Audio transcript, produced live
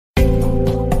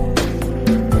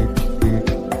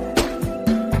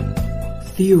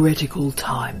Theoretical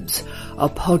Times, a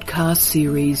podcast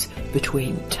series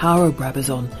between Tara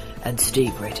Brabazon and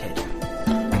Steve Redhead.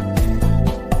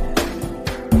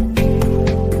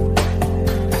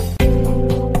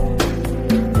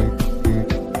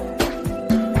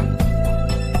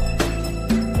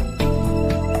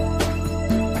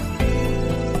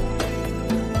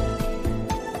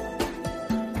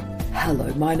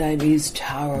 Hello, my name is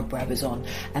Tara Brabazon,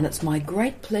 and it's my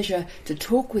great pleasure to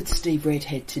talk with Steve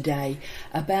Redhead today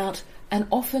about an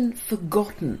often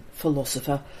forgotten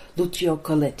philosopher, Lucio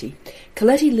Colletti.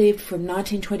 Colletti lived from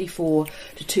 1924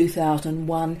 to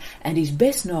 2001 and is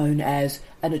best known as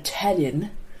an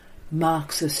Italian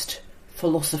Marxist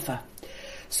philosopher.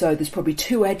 So there's probably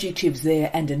two adjectives there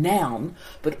and a noun,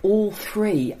 but all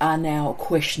three are now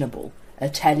questionable.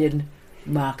 Italian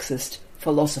Marxist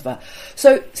philosopher.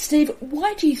 So, Steve,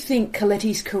 why do you think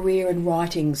Colletti's career and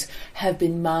writings have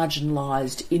been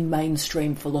marginalised in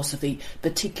mainstream philosophy,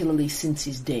 particularly since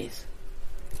his death?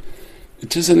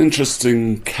 It is an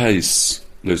interesting case,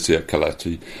 Lucio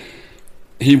Colletti.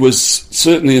 He was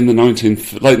certainly in the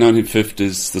late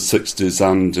 1950s, the 60s,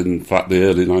 and in fact the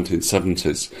early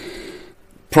 1970s,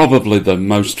 probably the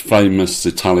most famous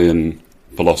Italian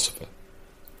philosopher,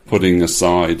 putting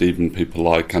aside even people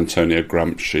like Antonio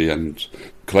Gramsci and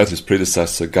Colletti's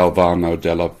predecessor Galvano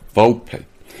della Volpe.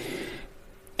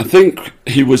 I think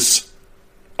he was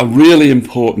a really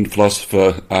important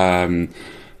philosopher,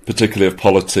 particularly of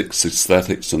politics,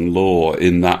 aesthetics and law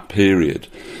in that period.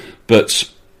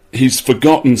 But he's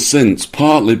forgotten since,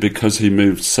 partly because he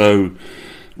moved so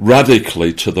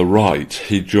radically to the right.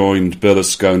 He joined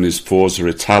Berlusconi's Forza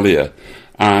Italia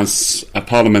as a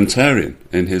parliamentarian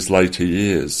in his later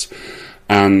years.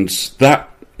 And that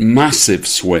massive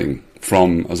swing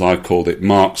from, as I called it,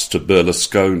 Marx to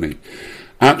Berlusconi,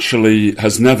 actually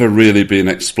has never really been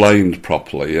explained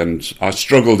properly, and I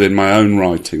struggled in my own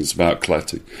writings about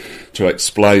Colletti to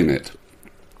explain it.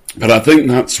 But I think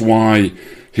that's why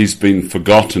he's been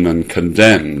forgotten and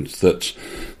condemned, that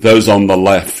those on the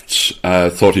left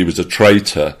thought he was a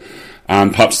traitor, and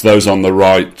perhaps those on the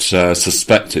right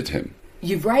suspected him.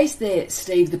 You've raised there,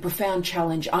 Steve, the profound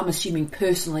challenge, I'm assuming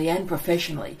personally and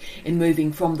professionally, in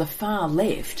moving from the far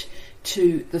left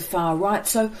to the far right.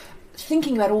 So,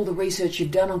 thinking about all the research you've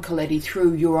done on Colletti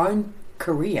through your own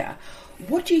career,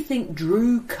 what do you think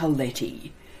drew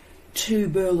Colletti to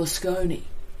Berlusconi?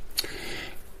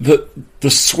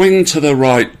 The swing to the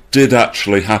right did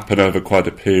actually happen over quite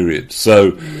a period.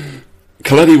 So,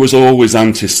 Colletti was always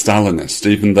anti-Stalinist,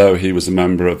 even though he was a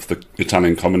member of the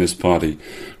Italian Communist Party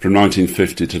from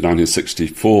 1950 to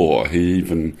 1964. He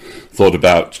even thought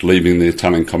about leaving the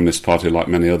Italian Communist Party, like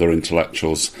many other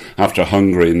intellectuals, after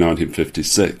Hungary in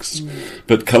 1956.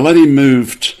 But Colletti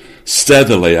moved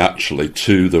steadily, actually,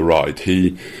 to the right.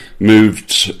 He moved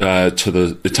to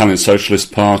the Italian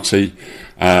Socialist Party,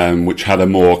 which had a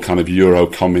more kind of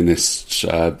Euro-communist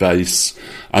base.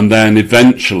 And then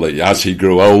eventually, as he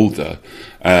grew older,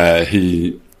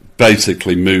 he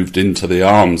basically moved into the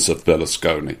arms of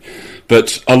Berlusconi.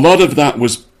 But a lot of that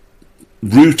was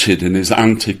rooted in his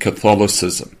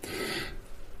anti-Catholicism.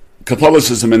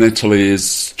 Catholicism in Italy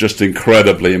is just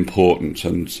incredibly important,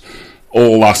 and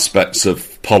all aspects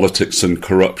of politics and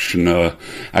corruption are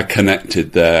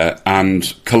connected there. And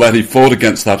Colletti fought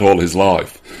against that all his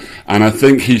life. And I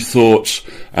think he thought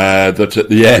that at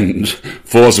the end,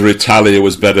 Forza Italia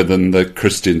was better than the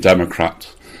Christian Democrat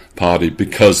Party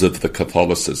because of the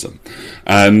Catholicism.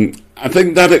 I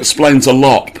think that explains a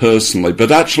lot personally,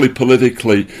 but actually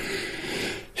politically,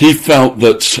 he felt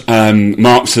that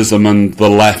Marxism and the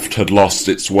left had lost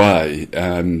its way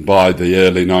by the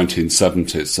early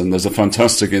 1970s. And there's a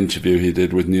fantastic interview he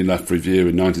did with New Left Review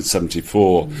in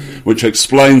 1974, which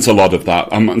explains a lot of that.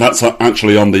 And that's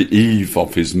actually on the eve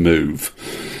of his move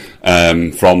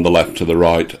from the left to the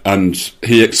right. And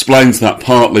he explains that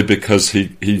partly because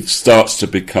he starts to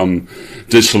become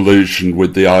disillusioned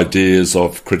with the ideas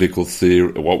of critical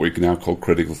theory, what we now call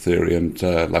critical theory and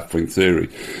left-wing theory.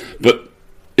 But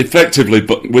effectively,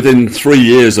 but within 3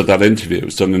 years of that interview, it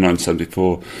was done in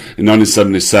 1974, in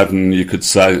 1977 you could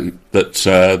say that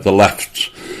the left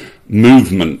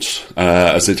movement,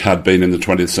 as it had been in the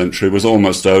 20th century, was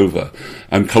almost over,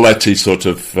 and Colletti sort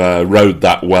of rode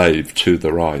that wave to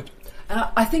the right.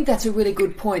 I think that's a really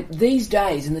good point. These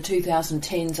days, in the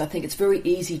 2010s, I think it's very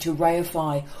easy to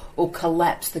reify or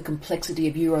collapse the complexity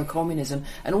of Euro-communism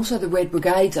and also the Red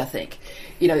Brigades, I think.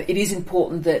 You know, it is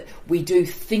important that we do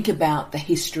think about the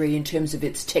history in terms of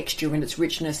its texture and its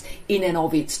richness in and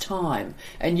of its time.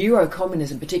 And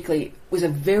Euro-communism particularly was a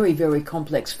very, very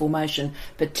complex formation,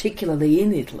 particularly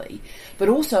in Italy, but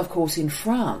also, of course, in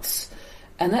France.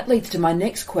 And that leads to my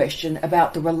next question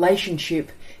about the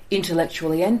relationship,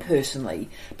 intellectually and personally,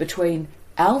 between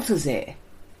Althusser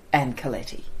and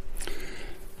Colletti.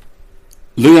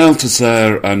 Louis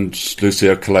Althusser and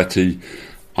Lucio Colletti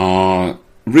are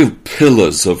real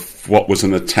pillars of what was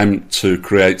an attempt to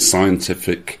create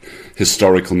scientific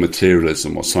historical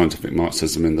materialism or scientific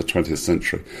Marxism in the 20th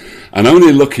century. And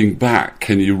only looking back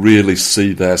can you really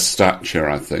see their stature,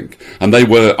 I think. And they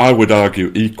were, I would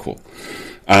argue, equal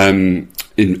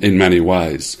in many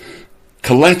ways.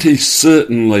 Colletti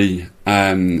certainly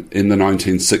in the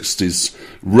 1960s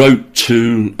wrote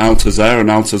to Althusser, and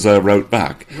Althusser wrote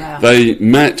back. Wow. They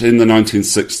met in the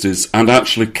 1960s and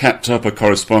actually kept up a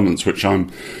correspondence which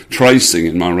I'm tracing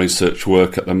in my research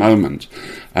work at the moment.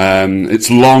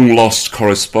 It's long lost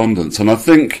correspondence, and I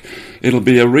think it'll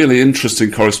be a really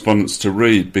interesting correspondence to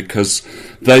read because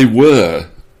they were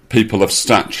people of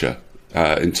stature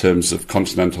in terms of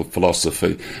continental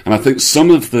philosophy, and I think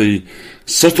some of the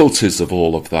subtleties of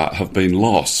all of that have been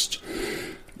lost.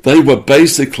 They were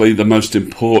basically the most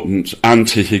important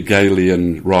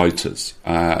anti-Hegelian writers,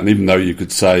 and even though you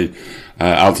could say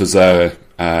Althusser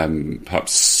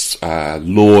perhaps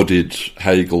lauded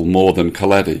Hegel more than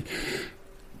Colletti,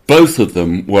 both of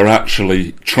them were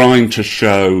actually trying to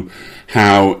show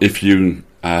how if you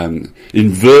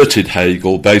inverted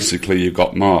Hegel, basically you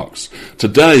got Marx.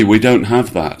 Today we don't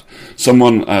have that.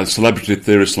 Someone, a celebrity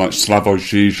theorist like Slavoj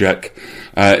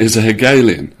Žižek, is a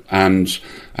Hegelian and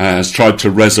has tried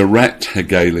to resurrect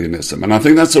Hegelianism. And I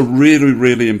think that's a really,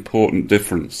 really important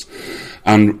difference.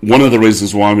 And one of the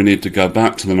reasons why we need to go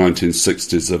back to the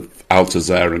 1960s of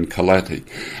Althusser and Colletti.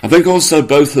 I think also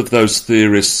both of those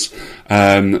theorists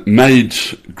made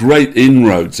great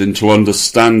inroads into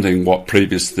understanding what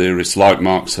previous theorists like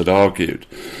Marx had argued.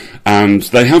 And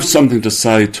they have something to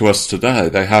say to us today.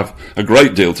 They have a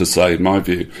great deal to say, in my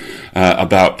view,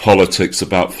 about politics,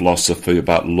 about philosophy,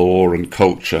 about law and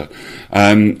culture.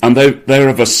 And they're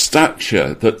of a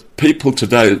stature that people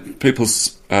today,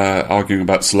 arguing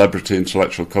about celebrity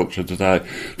intellectual culture today,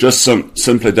 just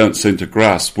simply don't seem to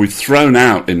grasp. We've thrown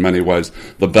out, in many ways,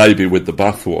 the baby with the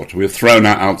bathwater. We've thrown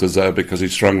out Althusser because he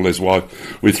strangled his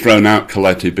wife. We've thrown out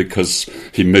Colletti because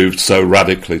he moved so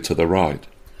radically to the right.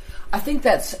 I think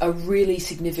that's a really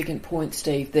significant point,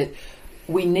 Steve, that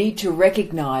we need to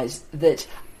recognise that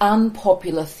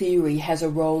unpopular theory has a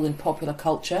role in popular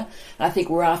culture. And I think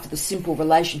we're after the simple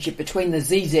relationship between the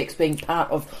Zizeks being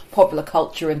part of popular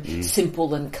culture and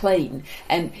simple and clean.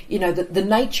 And, you know, the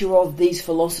nature of these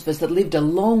philosophers that lived a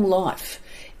long life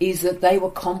is that they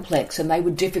were complex and they were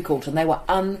difficult and they were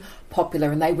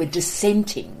unpopular and they were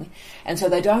dissenting, and so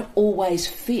they don't always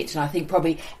fit. And I think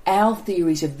probably our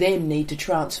theories of them need to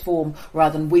transform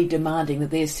rather than we demanding that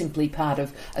they're simply part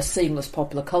of a seamless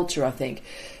popular culture, I think.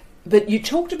 But you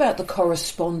talked about the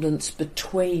correspondence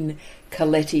between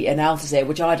Colletti and Althusser,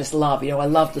 which I just love. You know, I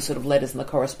love the sort of letters and the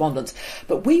correspondence.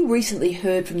 But we recently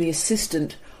heard from the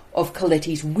assistant of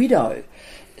Colletti's widow.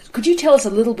 Could you tell us a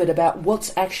little bit about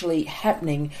what's actually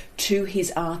happening to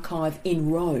his archive in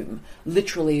Rome,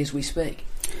 literally as we speak?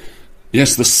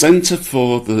 Yes, the Centre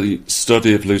for the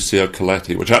Study of Lucio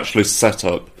Colletti, which actually set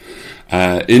up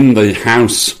in the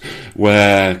house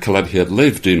where Colletti had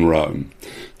lived in Rome,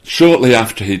 shortly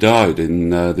after he died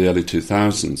in the early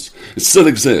 2000s. It still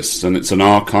exists, and it's an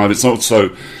archive. It's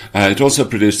also it also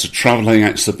produced a travelling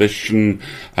exhibition.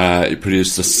 It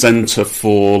produced a centre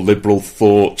for liberal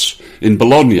thought in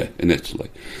Bologna, in Italy.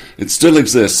 It still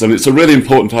exists, and it's a really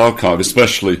important archive,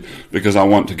 especially because I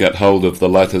want to get hold of the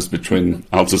letters between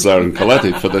Althusser and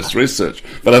Colletti for this research.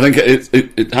 But I think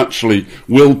it actually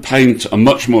will paint a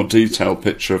much more detailed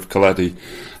picture of Colletti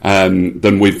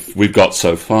than we've got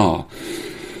so far.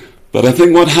 But I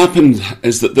think what happened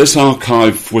is that this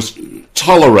archive was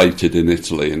tolerated in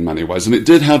Italy in many ways, and it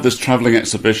did have this travelling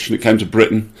exhibition. It came to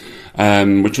Britain,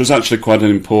 which was actually quite an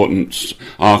important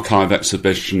archive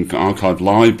exhibition, archive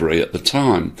library at the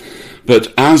time.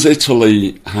 But as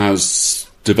Italy has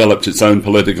developed its own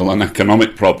political and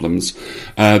economic problems,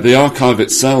 the archive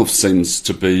itself seems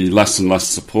to be less and less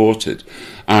supported.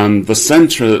 And the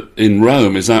centre in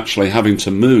Rome is actually having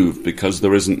to move because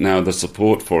there isn't now the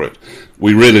support for it.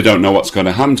 We really don't know what's going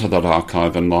to happen to that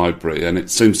archive and library, and it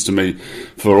seems to me,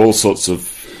 for all sorts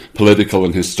of political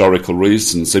and historical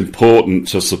reasons, important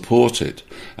to support it.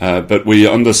 But we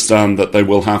understand that they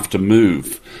will have to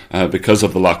move because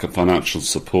of the lack of financial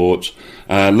support,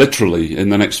 literally in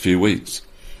the next few weeks.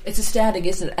 It's astounding,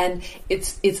 isn't it? And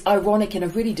it's ironic in a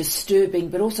really disturbing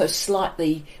but also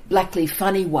slightly blackly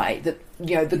funny way that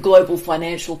the global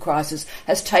financial crisis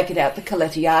has taken out the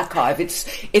Colletti archive.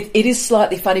 It is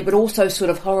slightly funny, but also sort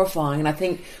of horrifying, and I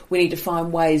think we need to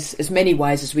find ways, as many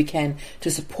ways as we can,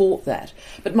 to support that.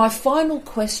 But my final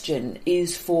question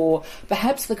is for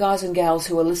perhaps the guys and gals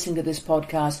who are listening to this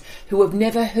podcast who have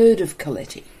never heard of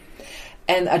Colletti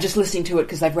and are just listening to it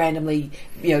because they've randomly,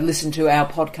 listened to our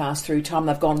podcast through time.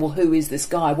 They've gone, well, who is this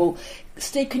guy? Well,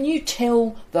 Steve, can you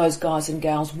tell those guys and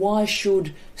gals why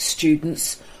should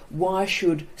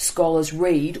scholars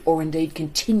read or indeed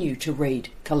continue to read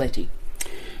Colletti?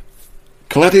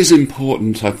 Colletti is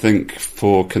important, I think,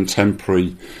 for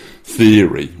contemporary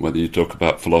theory, whether you talk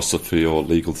about philosophy or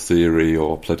legal theory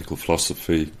or political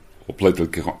philosophy or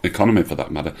political economy for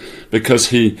that matter, because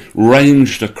he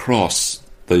ranged across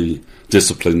the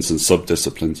disciplines and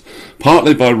sub-disciplines,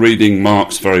 partly by reading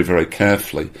Marx very, very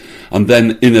carefully and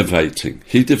then innovating.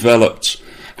 He developed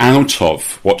out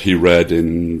of what he read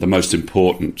in the most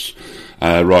important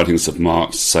writings of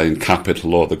Marx, say in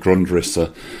Capital or the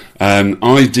Grundrisse,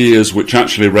 ideas which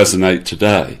actually resonate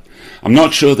today. I'm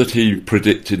not sure that he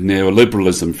predicted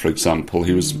neoliberalism, for example.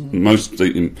 He was most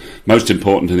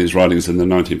important in his writings in the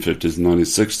 1950s and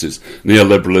 1960s.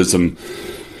 Neoliberalism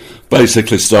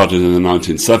basically started in the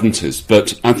 1970s.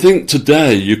 But I think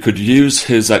today you could use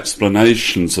his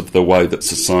explanations of the way that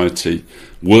society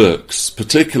works,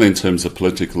 particularly in terms of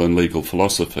political and legal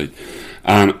philosophy,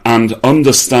 and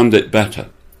understand it better.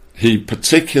 He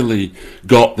particularly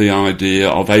got the idea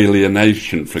of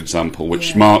alienation, for example,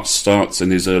 which Marx starts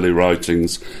in his early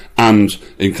writings and,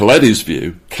 in Colletti's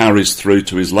view, carries through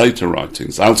to his later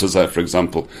writings. Althusser, for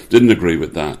example, didn't agree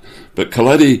with that. But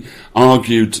Colletti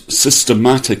argued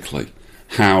systematically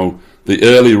how the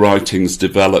early writings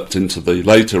developed into the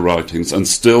later writings and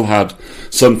still had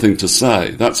something to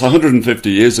say. That's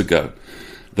 150 years ago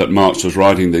that Marx was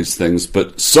writing these things,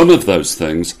 but some of those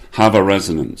things have a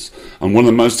resonance. And one of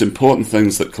the most important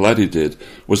things that Colletti did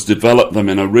was develop them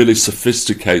in a really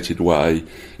sophisticated way,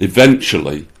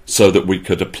 eventually, so that we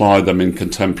could apply them in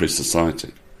contemporary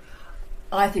society.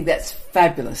 I think that's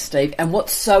fabulous, Steve. And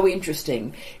what's so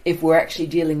interesting, if we're actually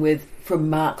dealing with from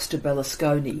Marx to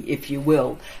Berlusconi, if you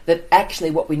will, that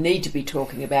actually what we need to be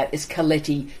talking about is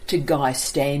Colletti to Guy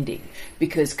Standing,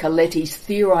 because Colletti's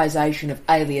theorisation of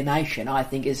alienation, I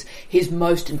think, is his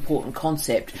most important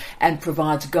concept and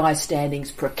provides Guy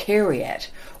Standing's precariat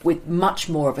with much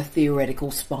more of a theoretical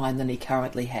spine than he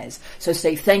currently has. So,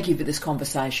 Steve, thank you for this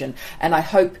conversation, and I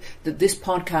hope that this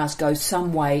podcast goes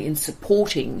some way in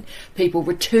supporting people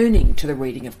returning to the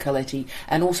reading of Colletti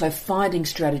and also finding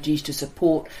strategies to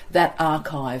support that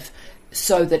archive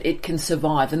so that it can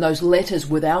survive, and those letters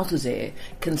with Althusser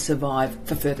can survive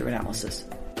for further analysis.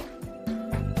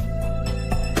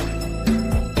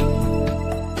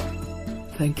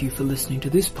 Thank you for listening to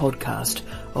this podcast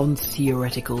on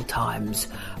Theoretical Times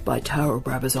by Tara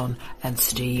Brabazon and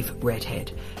Steve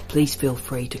Redhead. Please feel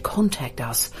free to contact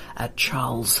us at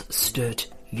Charles Sturt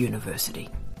University.